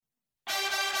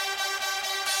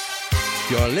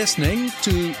You're listening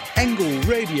to Angle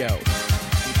Radio.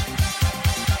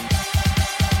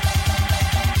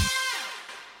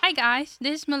 Hi guys,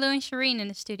 this is Malou and Shireen in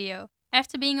the studio.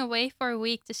 After being away for a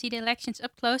week to see the elections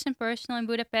up close and personal in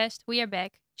Budapest, we are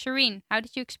back. Shireen, how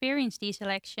did you experience these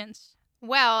elections?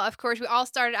 Well, of course, we all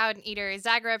started out in either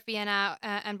Zagreb, Vienna,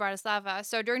 and Bratislava.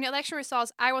 So during the election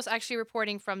results, I was actually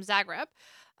reporting from Zagreb.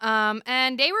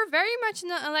 And they were very much in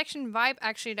the election vibe,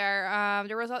 actually, there.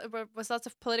 There was lots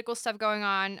of political stuff going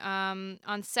on.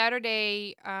 On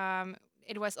Saturday,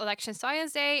 it was Election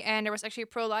Science Day, and there was actually a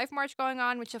pro-life march going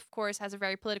on, which, of course, has a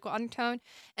very political undertone.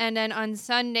 And then on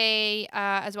Sunday,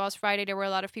 as well as Friday, there were a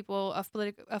lot of people of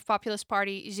Populist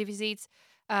Party, Zivizits,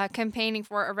 campaigning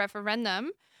for a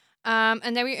referendum.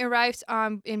 And then we arrived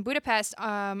in Budapest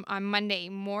on Monday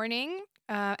morning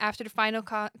after the final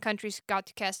countries got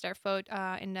to cast their vote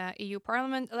in the EU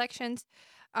Parliament elections.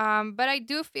 But I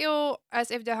do feel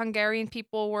as if the Hungarian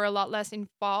people were a lot less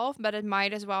involved, but it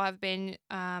might as well have been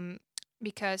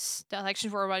because the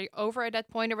elections were already over at that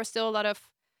point. There was still a lot of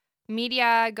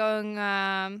media going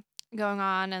on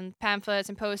and pamphlets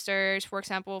and posters, for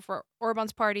example, for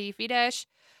Orban's party, Fidesz.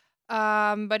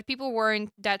 But people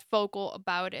weren't that vocal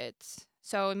about it.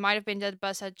 So it might have been that the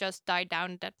buzz had just died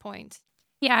down at that point.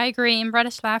 Yeah, I agree. In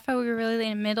Bratislava, we were really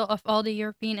in the middle of all the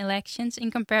European elections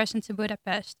in comparison to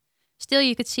Budapest. Still,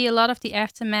 you could see a lot of the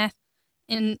aftermath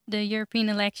in the European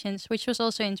elections, which was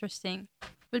also interesting.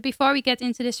 But before we get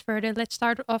into this further, let's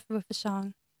start off with a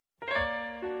song.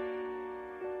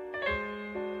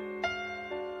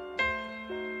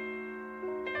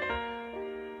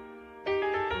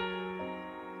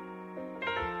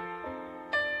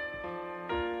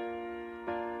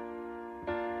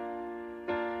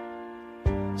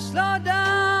 Slow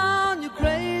down, you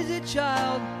crazy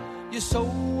child. You're so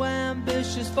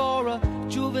ambitious for a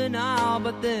juvenile.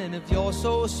 But then if you're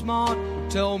so smart,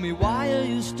 tell me, why are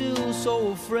you still so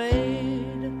afraid?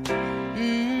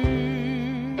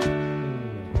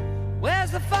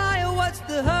 Where's the fire? What's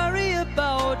the hurry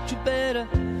about? You better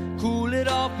cool it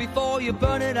off before you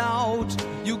burn it out.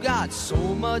 You got so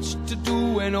much to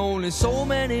do and only so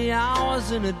many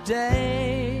hours in a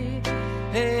day.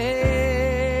 Hey,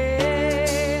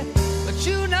 but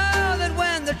you know that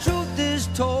when the truth is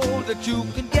told, that you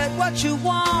can get what you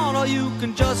want or you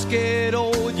can just get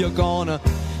old. You're gonna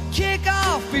kick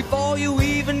off before you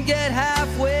even get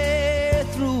halfway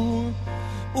through.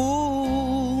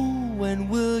 Ooh, when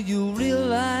will you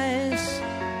realize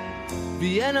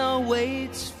Vienna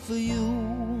waits for you?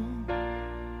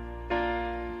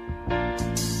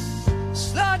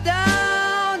 Slow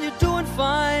down, you're doing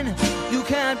fine. You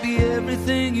can't be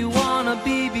everything you wanna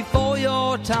be before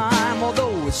your time.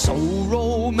 Although it's so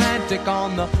romantic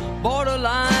on the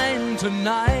borderline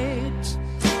tonight.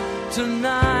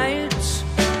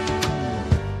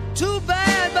 Too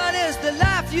bad, but it's the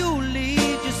life you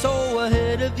lead. You're so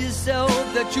ahead of yourself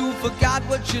that you forgot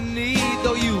what you need.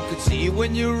 Though you could see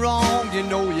when you're wrong, you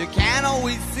know you can't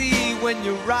always see when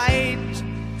you're right.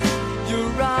 You're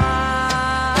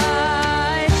right.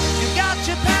 You got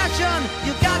your passion,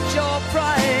 you got your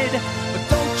pride, but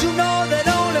don't you know that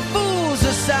only fools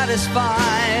are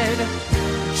satisfied?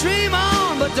 Dream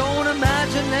on, but don't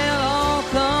imagine they'll all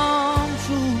come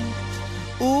true.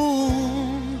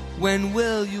 Ooh, when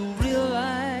will you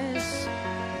realize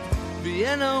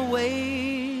Vienna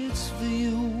waits for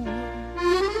you?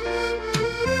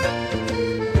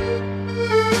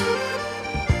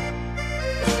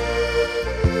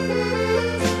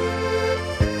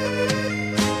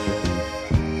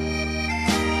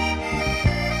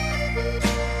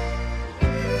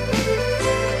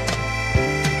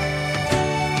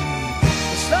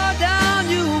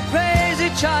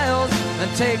 Child, and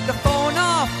take the phone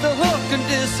off the hook and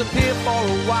disappear for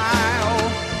a while.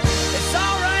 It's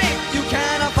alright, you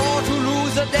can't afford to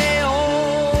lose a day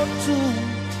or two.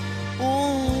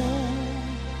 Ooh,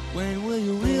 when will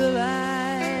you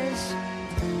realize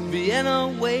Vienna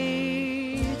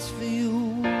waits for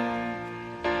you?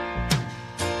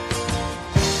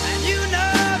 And you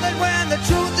know that when the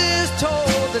truth is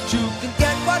told, that you can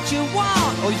get what you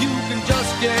want or you can just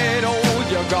get old.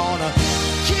 You're gonna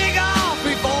kick off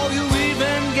before you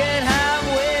even get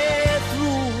halfway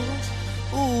through.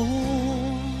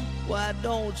 Ooh, why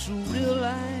don't you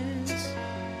realize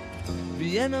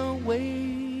Vienna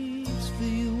waits for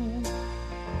you?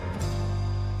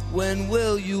 When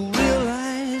will you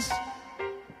realize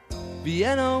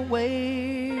Vienna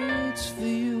waits for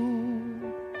you?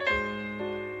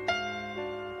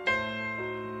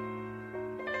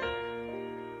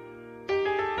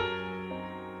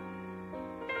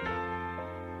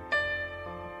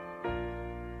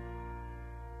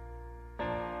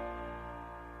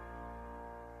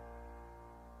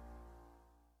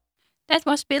 That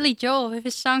was Billy Joel with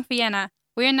his song Vienna.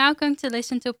 We are now going to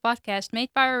listen to a podcast made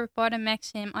by our reporter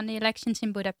Maxim on the elections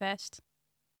in Budapest.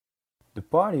 The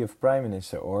party of Prime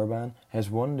Minister Orbán has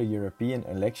won the European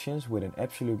elections with an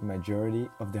absolute majority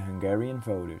of the Hungarian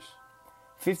voters.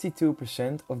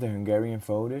 52% of the Hungarian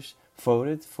voters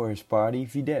voted for his party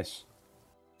Fidesz.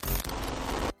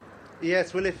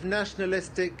 Yes, well, if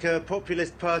nationalistic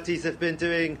populist parties have been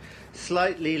doing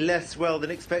slightly less well than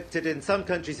expected in some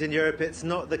countries in Europe, it's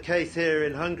not the case here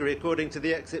in Hungary. According to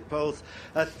the exit polls,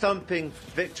 a thumping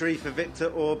victory for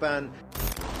Viktor Orbán.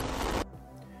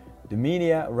 The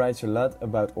media writes a lot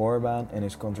about Orbán and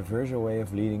his controversial way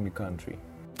of leading the country.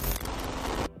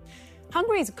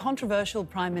 Hungary's controversial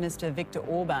Prime Minister Viktor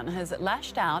Orbán has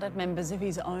lashed out at members of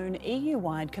his own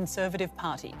EU-wide Conservative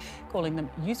Party, calling them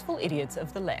useful idiots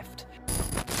of the left.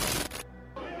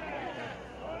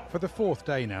 For the fourth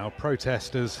day now,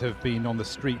 protesters have been on the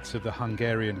streets of the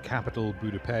Hungarian capital,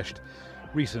 Budapest.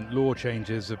 Recent law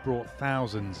changes have brought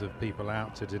thousands of people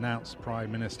out to denounce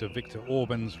Prime Minister Viktor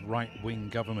Orbán's right-wing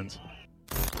government.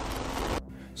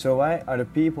 So why are the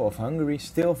people of Hungary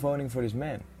still voting for this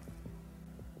man?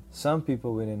 Some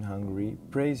people within Hungary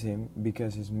praise him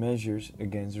because his measures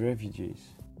against refugees.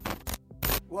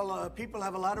 Well, people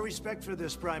have a lot of respect for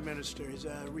this Prime Minister. He's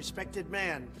a respected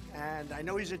man, and I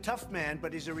know he's a tough man,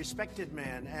 but he's a respected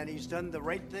man, and he's done the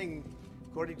right thing,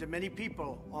 according to many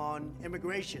people, on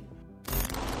immigration.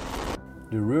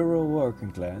 The rural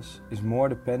working class is more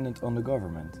dependent on the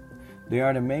government. They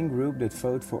are the main group that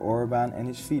vote for Orbán and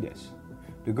his Fidesz.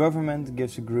 The government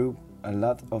gives the group a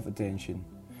lot of attention.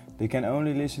 They can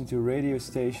only listen to radio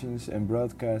stations and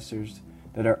broadcasters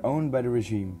that are owned by the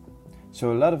regime.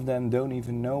 So a lot of them don't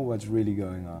even know what's really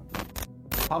going on.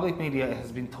 Public media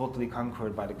has been totally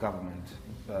conquered by the government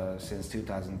since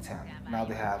 2010. Now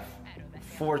they have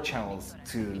 4 channels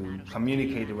to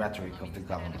communicate the rhetoric of the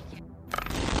government.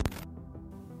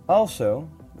 Also,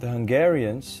 the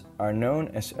Hungarians are known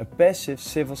as a passive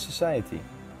civil society.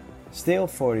 Still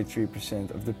 43%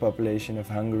 of the population of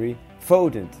Hungary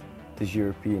voted this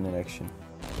European election.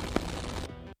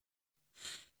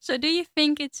 So do you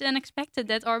think it's unexpected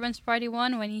that Orbán's party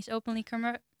won when he's openly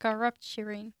corrupt,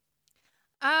 Shireen?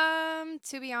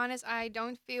 To be honest, I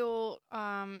don't feel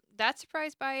that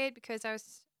surprised by it because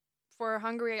for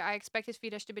Hungary, I expected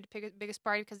Fidesz to be the biggest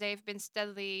party because they've been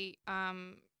steadily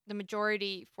the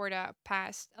majority for the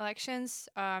past elections,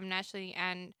 nationally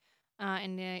and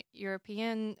in the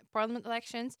European Parliament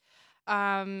elections.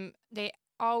 They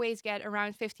always get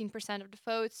around 15% of the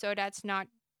vote, so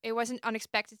it wasn't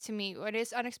unexpected to me. What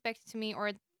is unexpected to me,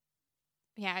 or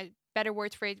better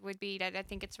words for it would be that I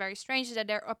think it's very strange is that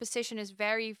their opposition is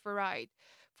very varied.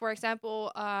 For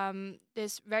example,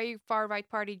 this very far right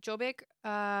party Jobbik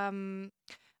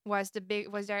was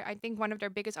I think one of their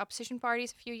biggest opposition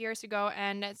parties a few years ago,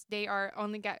 and they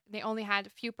only had a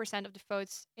few percent of the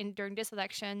votes during this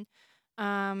election.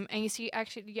 And you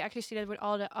actually see that with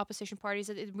all the opposition parties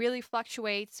that it really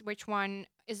fluctuates which one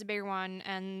is the bigger one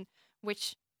and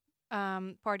which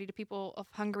party the people of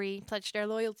Hungary pledge their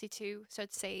loyalty to, so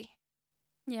to say.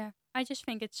 Yeah, I just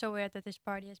think it's so weird that this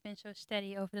party has been so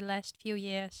steady over the last few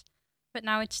years. But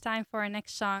now it's time for our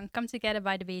next song, Come Together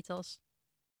by the Beatles.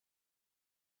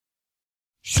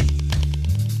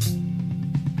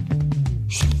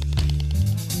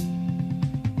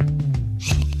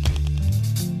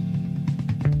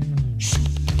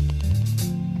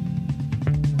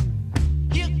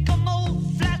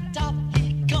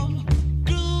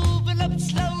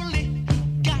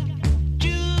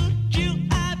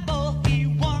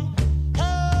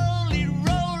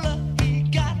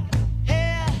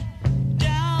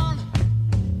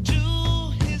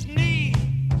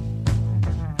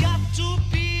 Got to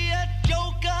be a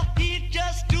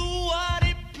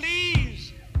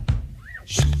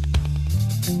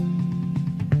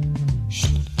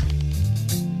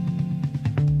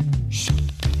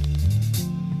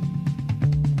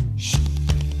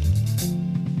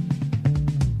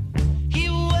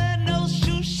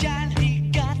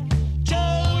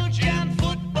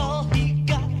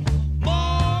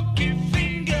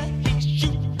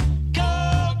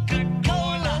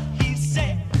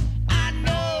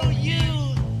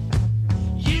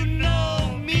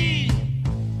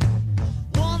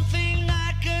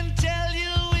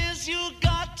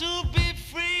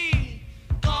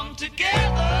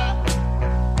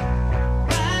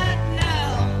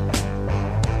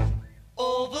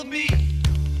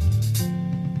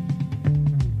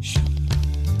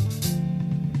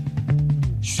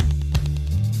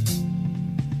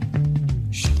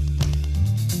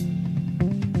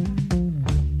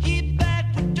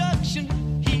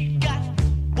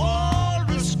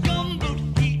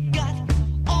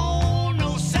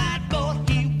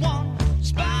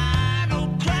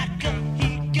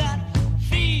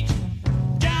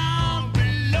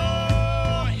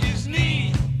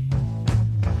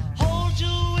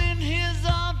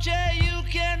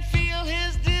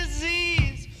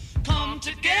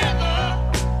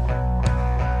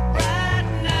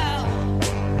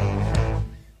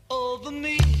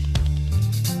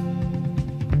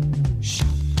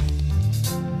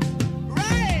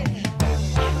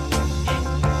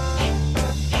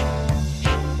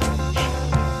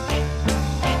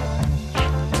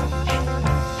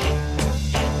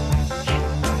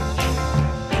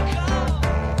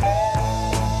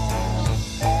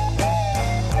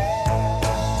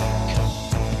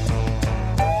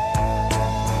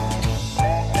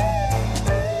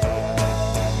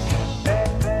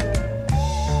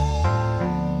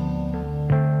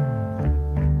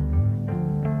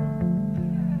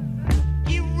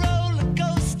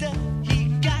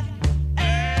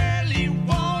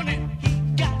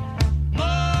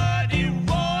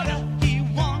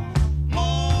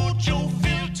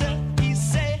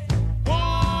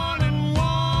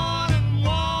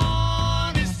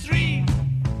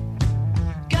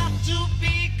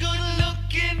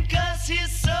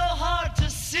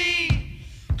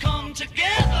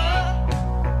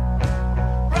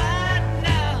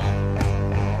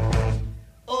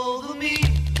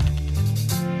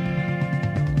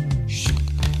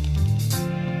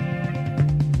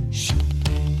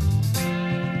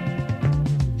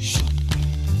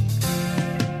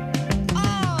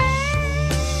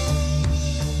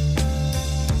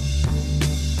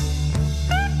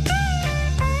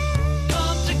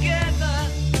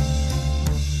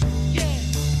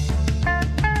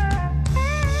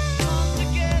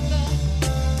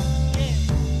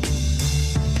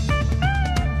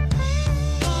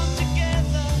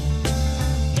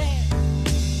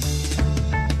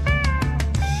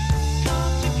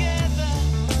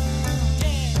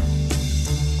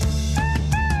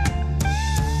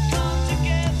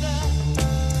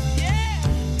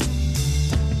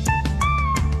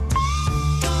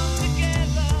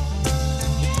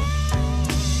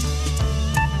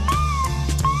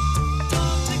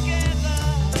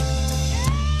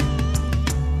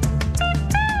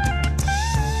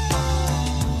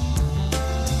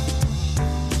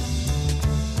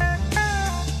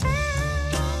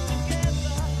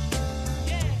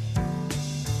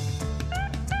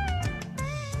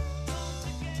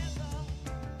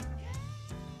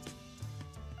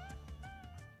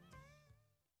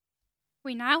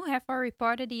We now have our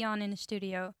reporter Dion in the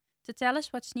studio to tell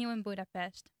us what's new in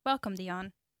Budapest. Welcome,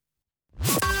 Dion.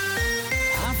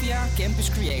 Avia Campus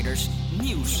Creators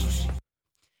News.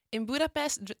 In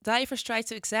Budapest, divers tried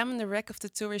to examine the wreck of the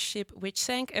tourist ship which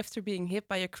sank after being hit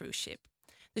by a cruise ship.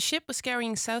 The ship was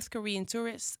carrying South Korean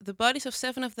tourists. The bodies of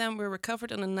 7 of them were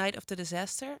recovered on the night of the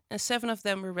disaster, and 7 of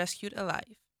them were rescued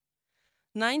alive.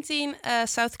 19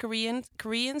 South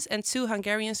Koreans and 2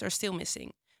 Hungarians are still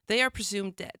missing. They are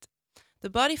presumed dead. The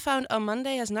body found on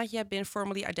Monday has not yet been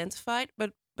formally identified,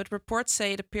 but reports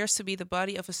say it appears to be the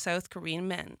body of a South Korean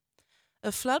man.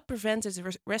 A flood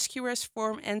prevented rescuers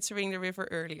from entering the river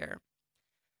earlier.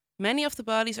 Many of the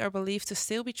bodies are believed to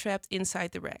still be trapped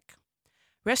inside the wreck.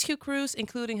 Rescue crews,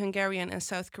 including Hungarian and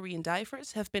South Korean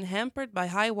divers, have been hampered by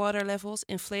high water levels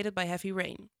inflated by heavy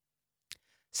rain.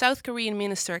 South Korean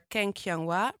Minister Kang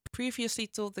Kyung-hwa previously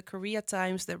told the Korea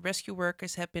Times that rescue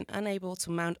workers have been unable to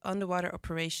mount underwater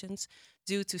operations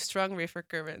due to strong river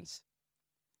currents.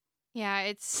 Yeah,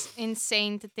 it's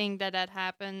insane to think that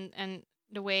happened, and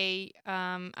the way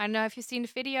I don't know if you've seen the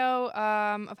video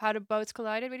of how the boats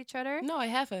collided with each other. No, I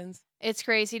haven't. It's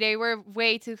crazy. They were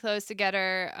way too close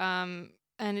together, and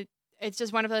it's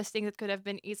just one of those things that could have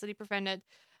been easily prevented.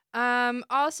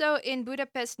 Also in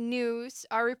Budapest news,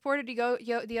 our reporter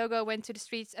Diogo went to the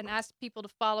streets and asked people the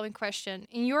following question.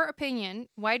 In your opinion,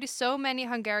 why do so many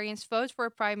Hungarians vote for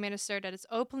a prime minister that is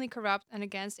openly corrupt and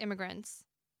against immigrants?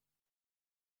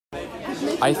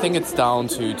 I think it's down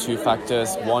to 2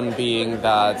 factors. One being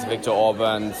that Viktor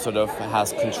Orban sort of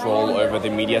has control over the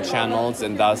media channels,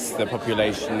 and thus the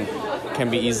population can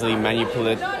be easily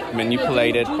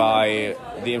manipulated by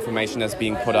the information that's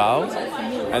being put out.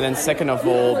 And then second of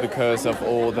all, because of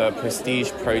all the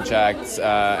prestige projects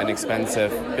and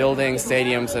expensive buildings,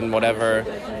 stadiums and whatever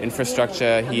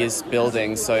infrastructure he is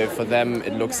building. So for them,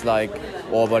 it looks like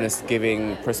Orban is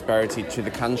giving prosperity to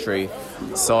the country.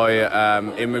 So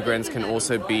immigrants can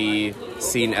also be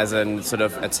seen as a sort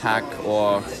of attack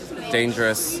or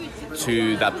dangerous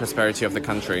to that prosperity of the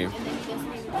country.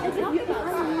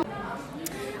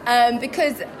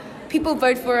 Because people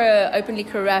vote for an openly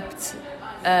corrupt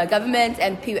government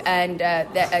and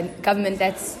a government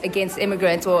that's against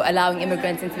immigrants or allowing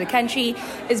immigrants into the country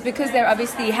is because they're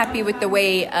obviously happy with the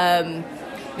way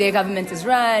their government is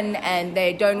run, and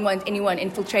they don't want anyone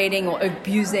infiltrating or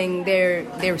abusing their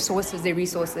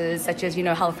resources, such as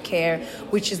healthcare,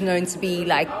 which is known to be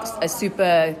like a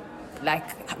super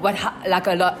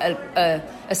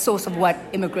a source of what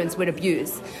immigrants would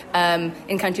abuse.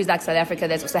 In countries like South Africa,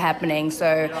 that's also happening.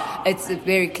 So it's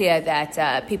very clear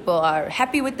that people are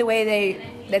happy with the way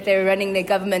they're running their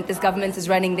government. This government is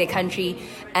running their country,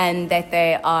 and that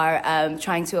they are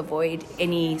trying to avoid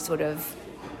any sort of,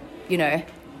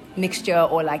 mixture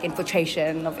or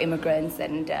infiltration of immigrants.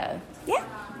 And yeah,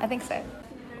 I think so.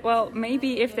 Well,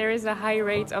 maybe if there is a high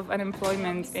rate of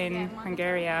unemployment in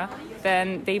Hungary,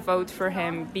 then they vote for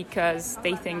him because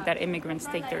they think that immigrants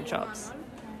take their jobs.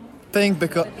 I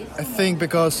think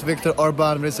because Viktor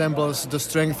Orban resembles the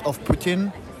strength of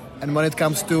Putin, and when it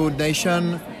comes to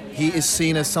nation, he is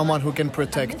seen as someone who can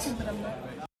protect.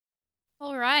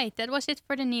 All right, that was it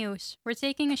for the news. We're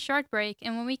taking a short break,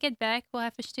 and when we get back, we'll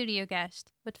have a studio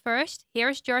guest. But first,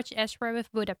 here's George Ezra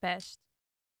with Budapest.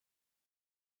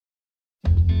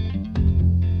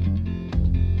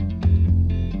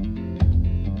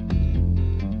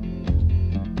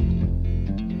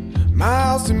 My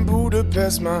house in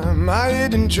Budapest, my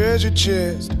hidden treasure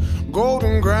chest,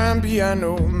 golden grand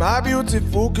piano, my beauty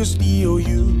focused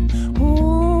EOU.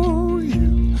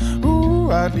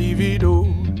 Ooh, I'd leave it all.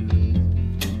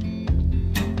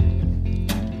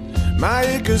 My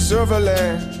acres of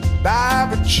land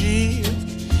I've achieved.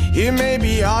 It may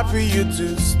be hard for you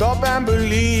to stop and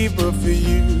believe, but for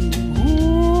you,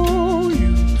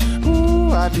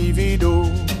 I'd leave it all.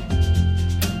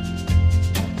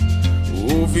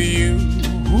 Oh, for you,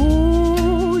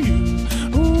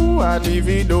 I'd leave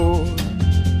it all.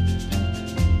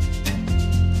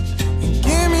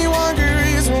 Give me one good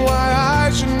reason why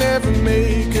I should never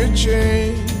make a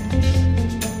change.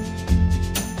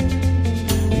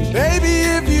 Baby,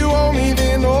 if you owe me,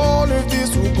 then all of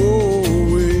this will go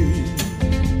away.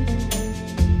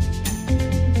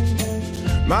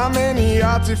 My many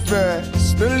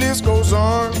artifacts, the list goes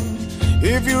on.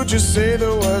 If you just say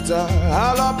the words,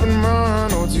 I'll up and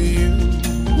run. Oh, to you,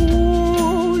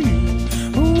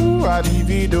 I'd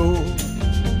leave it all.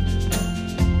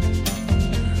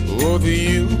 Oh, to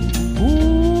you,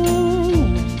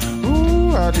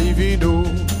 I'd leave it all.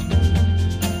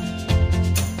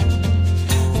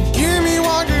 Give me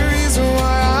one good reason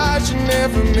why I should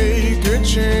never make a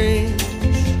change.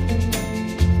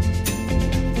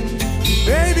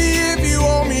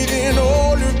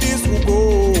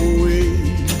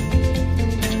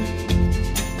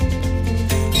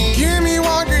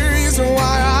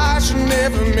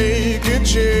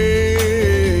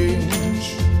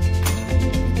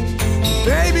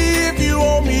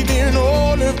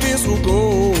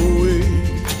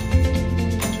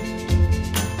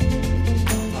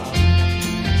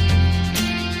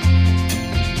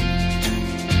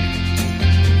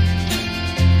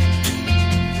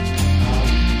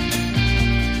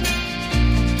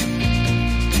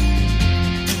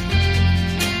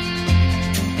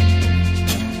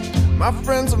 My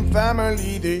friends and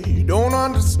family, they don't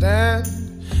understand.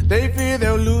 They fear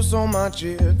they'll lose so much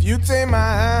if you take my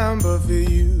hand. But for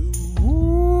you,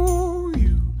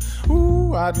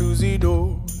 I'd lose it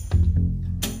all.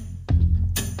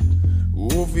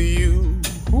 Oh, for you,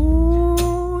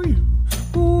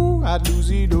 I'd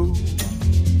lose it all.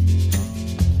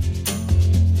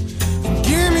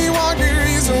 Give me one good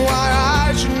reason why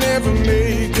I should never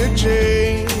make a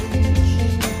change.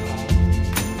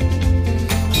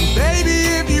 Baby,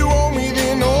 if you owe me,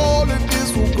 then all of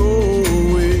this will go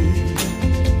away.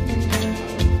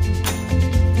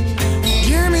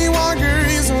 Give me one good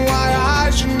reason why I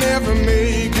should never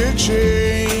make a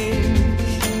change.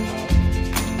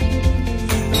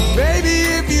 Baby,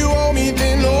 if you owe me,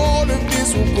 then all of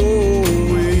this will go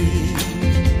away.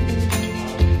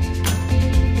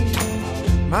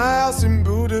 My house in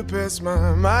Budapest,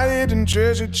 my hidden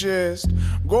treasure chest,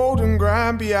 golden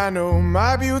grand piano,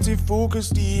 my beautiful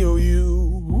Castillo.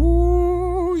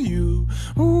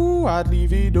 I'd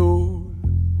leave it all.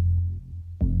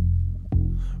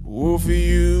 Oh, for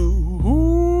you,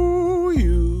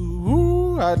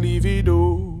 I'd leave it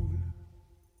all.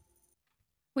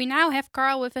 We now have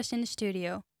Carl with us in the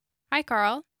studio. Hi,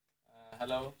 Carl.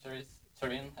 Hello,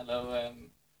 Torin. Hello.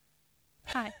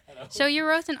 Hi. Hello. So you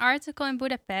wrote an article in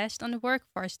Budapest on the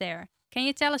workforce there. Can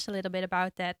you tell us a little bit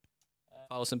about that?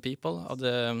 1,000 people of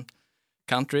the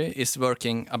country is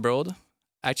working abroad,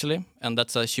 actually, and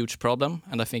that's a huge problem.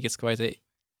 And I think it's quite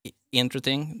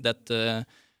interesting that the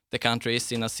country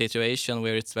is in a situation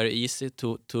where it's very easy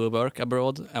to work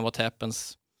abroad, and what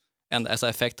happens, and as an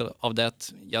effect of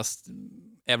that, just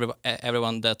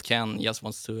everyone that can just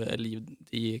wants to leave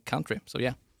the country. So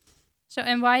yeah. So,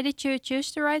 and why did you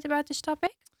choose to write about this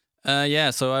topic?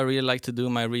 So I really like to do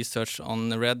my research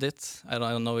on Reddit. I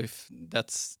don't know if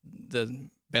that's the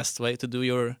best way to do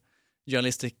your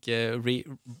journalistic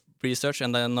research.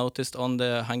 And I noticed on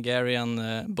the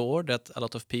Hungarian board that a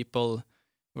lot of people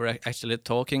were actually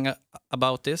talking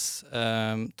about this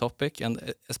topic,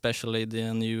 and especially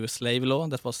the new slave law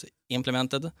that was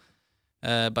implemented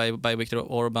by Viktor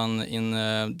Orban in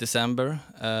December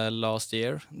last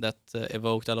year, that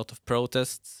evoked a lot of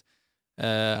protests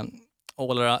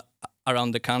all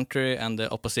around the country, and the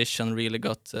opposition really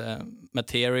got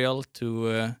material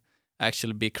to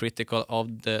actually be critical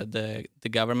of the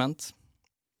government.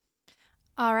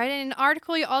 All right, in an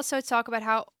article you also talk about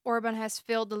how Orban has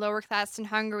failed the lower class in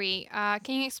Hungary.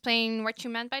 Can you explain what you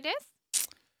meant by this?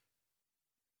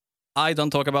 I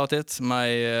don't talk about it. My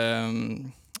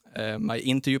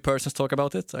interview persons talk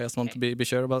about it. I just want to be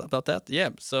sure about that. Yeah.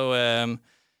 So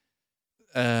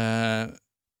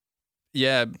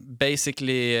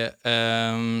basically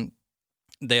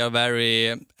they are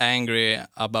very angry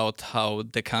about how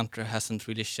the country hasn't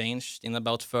really changed in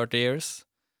about 30 years.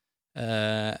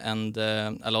 And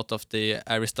a lot of the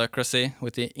aristocracy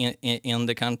in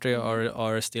the country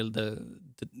are still the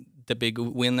big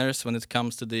winners when it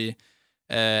comes to the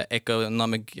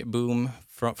economic boom.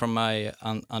 From my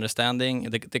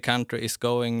understanding, the country is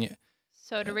going.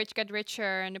 So the rich get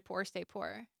richer and the poor stay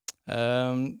poor.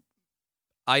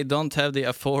 I don't have the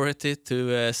authority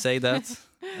to say that,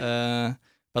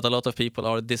 but a lot of people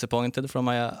are disappointed from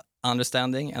my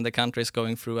understanding, and the country is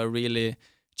going through a really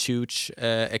huge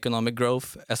economic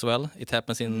growth as well. It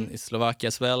happens in Slovakia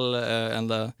as well, and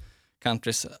the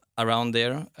countries around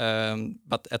there.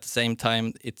 But at the same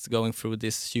time, it's going through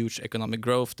this huge economic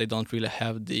growth. They don't really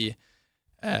have the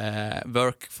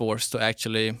workforce to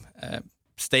actually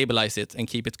stabilize it and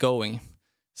keep it going.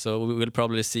 So we will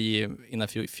probably see in a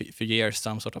few years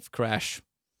some sort of crash.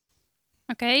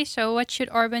 Okay, so what should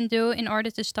Orban do in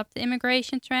order to stop the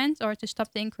immigration trend or to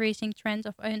stop the increasing trend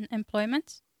of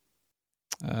unemployment?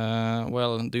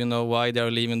 Well, do you know why they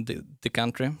are leaving the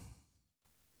country?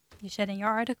 You said in your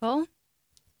article.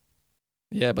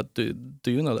 Yeah, but do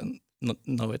you know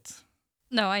it?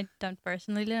 No, I don't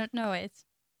personally know it.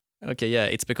 Okay, yeah,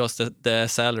 it's because the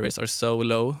salaries are so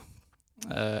low,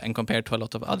 and compared to a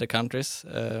lot of other countries,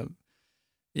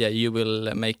 you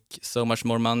will make so much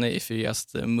more money if you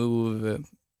just move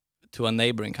to a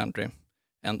neighboring country,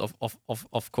 and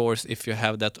of course, if you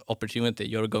have that opportunity,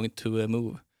 you're going to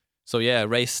move. So yeah,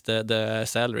 raise the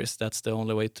salaries. That's the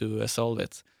only way to solve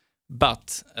it.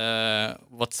 But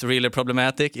what's really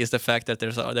problematic is the fact that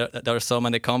there are so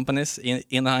many companies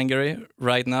in Hungary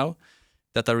right now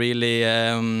that are really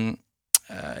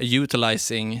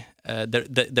utilizing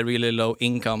the really low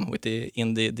income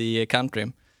in the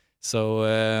country. So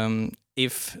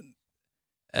if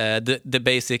the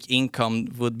basic income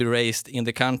would be raised in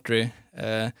the country,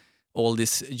 all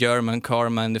these German car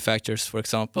manufacturers, for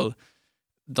example,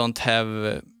 don't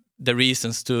have the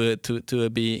reasons to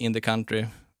be in the country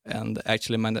and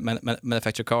actually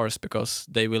manufacture cars, because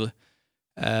they will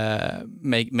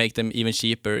make them even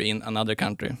cheaper in another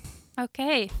country.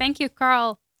 Okay, thank you,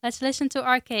 Carl. Let's listen to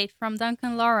Arcade from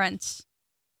Duncan Lawrence.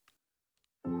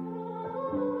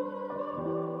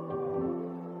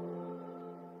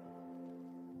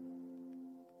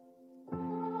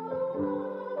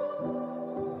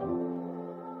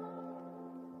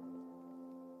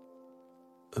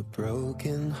 A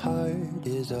broken heart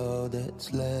is all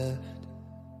that's left.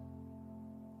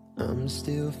 I'm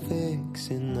still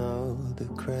fixing all the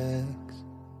cracks.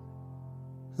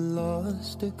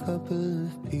 Lost a couple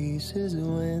of pieces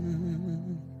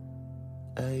when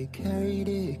I carried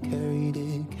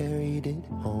it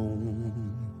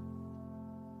home.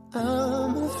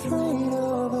 I'm afraid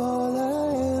of all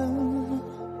I am.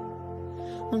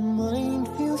 My mind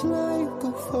feels like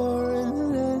a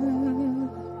foreign land.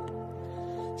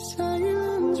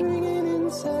 Silence ringing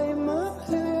inside my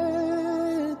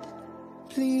head.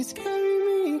 Please carry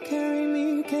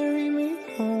me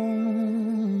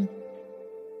home.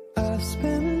 I've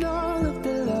spent all of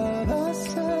the love I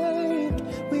saved.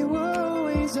 We were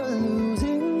always a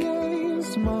losing game.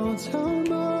 Small town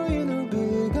boy in a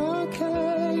big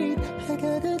arcade. I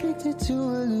got addicted to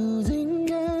a losing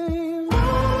game.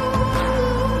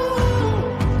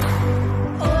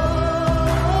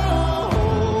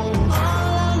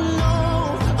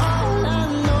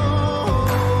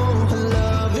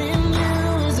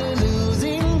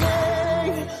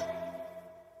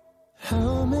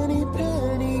 How many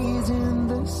pennies in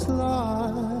the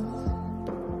slot?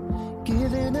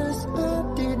 Giving us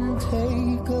up didn't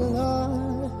take a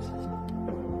lot.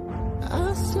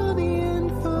 I saw the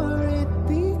end for it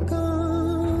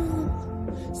begun.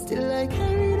 Still I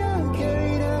carried on.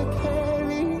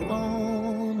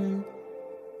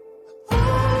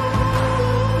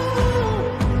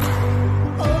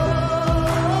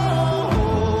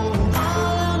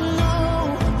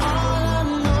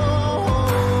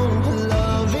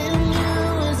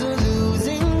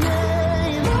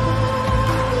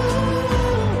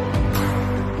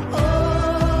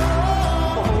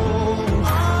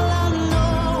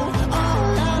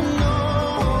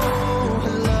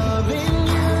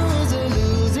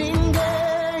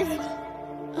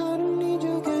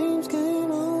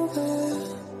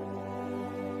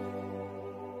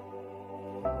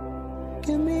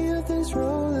 Get me off this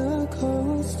roller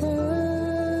coaster.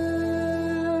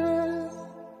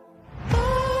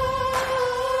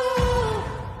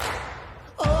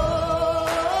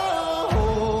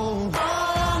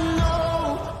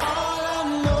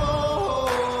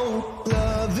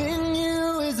 Loving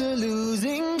you is a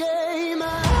losing game.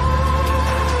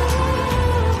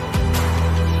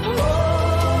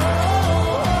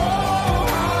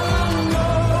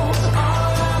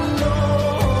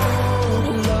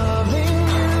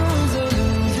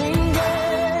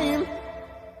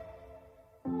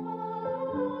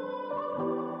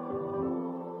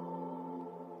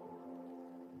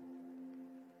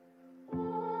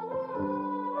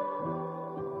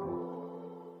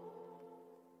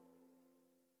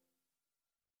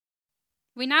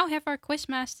 We now have our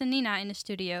quizmaster Nina in the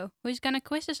studio, who is going to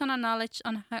quiz us on our knowledge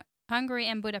on Hungary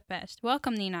and Budapest.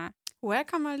 Welcome, Nina.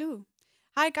 Welcome, Malu.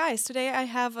 Hi, guys. Today I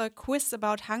have a quiz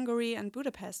about Hungary and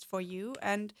Budapest for you,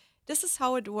 and this is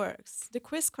how it works. The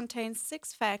quiz contains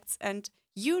 6 facts, and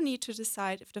you need to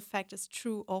decide if the fact is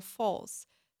true or false.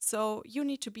 So you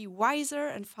need to be wiser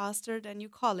and faster than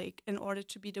your colleague in order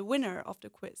to be the winner of the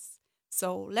quiz.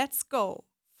 So let's go.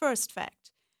 First fact.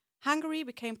 Hungary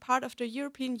became part of the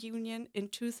European Union in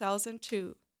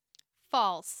 2002.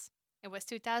 False. It was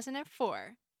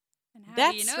 2004. And how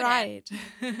That's do you know right.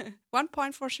 1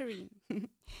 point for Shireen.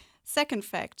 Second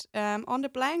fact. On the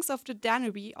banks of the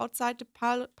Danube outside the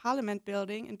Parliament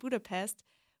building in Budapest,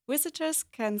 visitors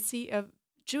can see a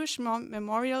Jewish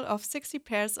memorial of 60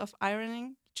 pairs of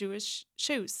ironing Jewish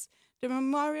shoes. The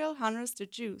memorial honors the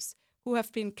Jews who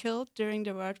have been killed during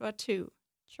the World War II.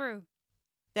 True.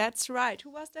 That's right. Who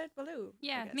was that? Baloo?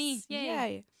 Yeah, me.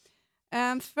 Yay.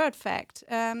 Third fact.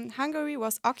 Hungary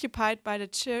was occupied by the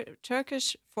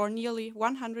Turkish for nearly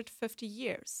 150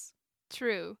 years.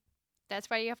 True. That's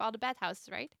why you have all the bad houses,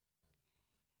 right?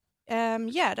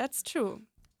 Yeah, that's true.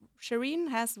 Shireen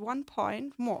has 1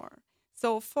 point more.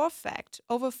 So, fourth fact.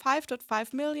 Over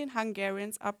 5.5 million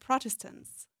Hungarians are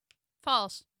Protestants.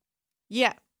 False.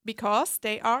 Yeah, because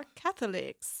they are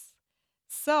Catholics.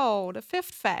 So, the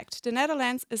fifth fact. The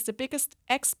Netherlands is the biggest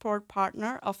export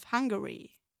partner of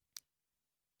Hungary.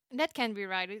 That can be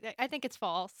right. I think it's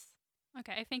false.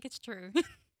 Okay, I think it's true.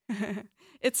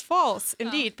 It's false,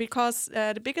 indeed, because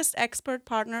the biggest export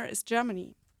partner is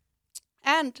Germany.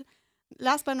 And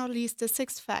last but not least, the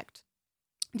sixth fact.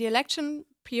 The election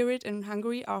period in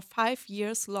Hungary are 5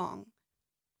 years long.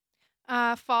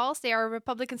 False. They are a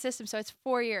republican system, so it's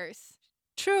 4 years.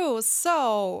 True.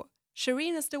 So,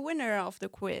 Shireen is the winner of the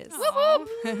quiz.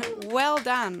 Well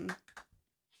done.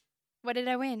 What did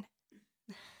I win?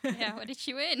 Yeah, what did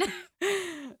she win?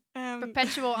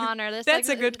 Perpetual honor. That's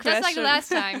a good question. Just like last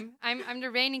time. I'm the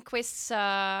reigning quiz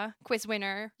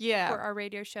winner. For our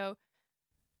radio show.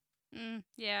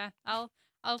 Yeah, I'll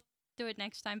do it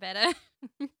next time better.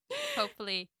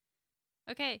 Hopefully.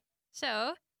 Okay,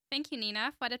 so thank you,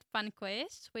 Nina, for that fun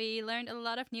quiz. We learned a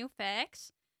lot of new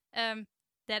facts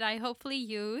that I hopefully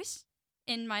use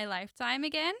in my lifetime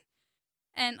again.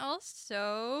 And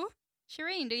also,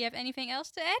 Shireen, do you have anything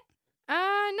else to add?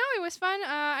 No, it was fun.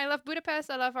 I love Budapest.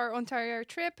 I love our entire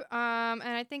trip. And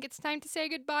I think it's time to say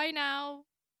goodbye now.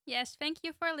 Yes, thank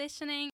you for listening.